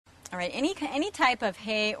All right, any type of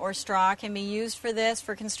hay or straw can be used for this,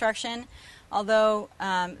 for construction, although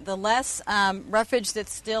the less roughage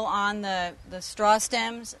that's still on the straw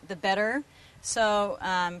stems, the better. So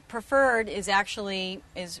preferred is actually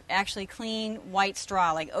clean white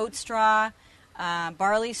straw, like oat straw,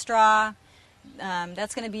 barley straw.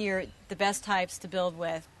 That's going to be the best types to build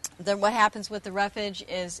with. What happens with the roughage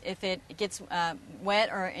is if it gets wet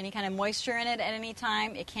or any kind of moisture in it at any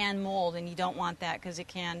time, it can mold, and you don't want that because it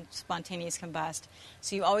can spontaneously combust.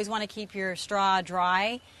 So you always want to keep your straw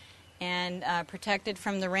dry and protected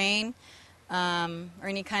from the rain or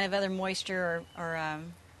any kind of other moisture or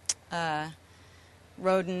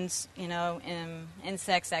rodents,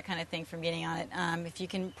 insects, that kind of thing from getting on it. If you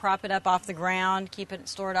can prop it up off the ground, keep it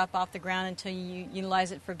stored up off the ground until you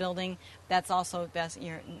utilize it for building, that's also best,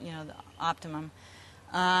 the optimum.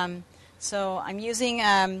 So I'm using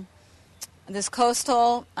this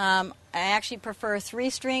coastal. I actually prefer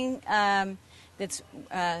 3-string that's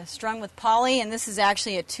strung with poly, and this is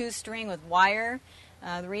actually a 2-string with wire.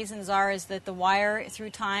 The reasons is that the wire through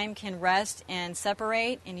time can rust and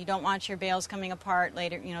separate, and you don't want your bales coming apart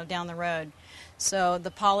later, down the road. So the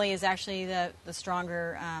poly is actually the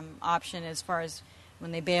stronger option as far as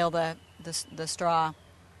when they bale the straw.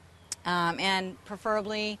 And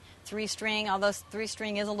preferably 3-string, although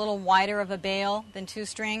 3-string is a little wider of a bale than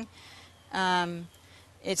 2-string.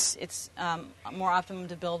 It's more optimum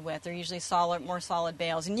to build with. They're usually more solid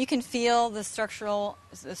bales, and you can feel the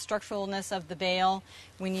structuralness of the bale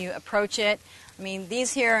when you approach it. I mean,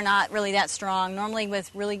 these here are not really that strong. Normally,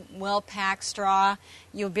 with really well-packed straw,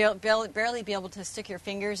 you'll barely be able to stick your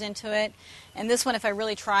fingers into it. And this one, if I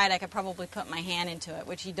really tried, I could probably put my hand into it,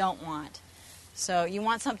 which you don't want. So you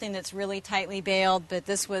want something that's really tightly baled, but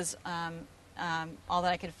this was all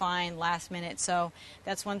that I could find last minute. So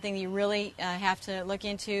that's one thing you really have to look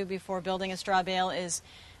into before building a straw bale is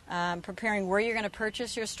preparing where you're going to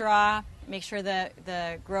purchase your straw. Make sure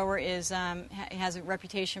the grower has a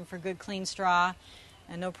reputation for good, clean straw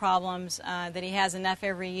and no problems, that he has enough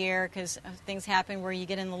every year, because things happen where you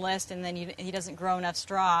get in the list and then he doesn't grow enough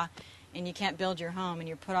straw and you can't build your home and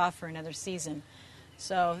you're put off for another season.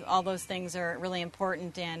 So all those things are really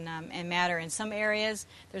important and matter. In some areas,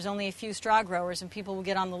 there's only a few straw growers, and people will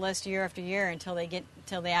get on the list year after year until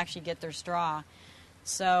they actually get their straw.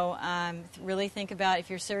 So really think about, if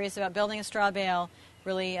you're serious about building a straw bale,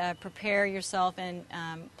 really prepare yourself and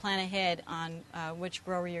plan ahead on which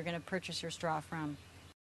grower you're going to purchase your straw from.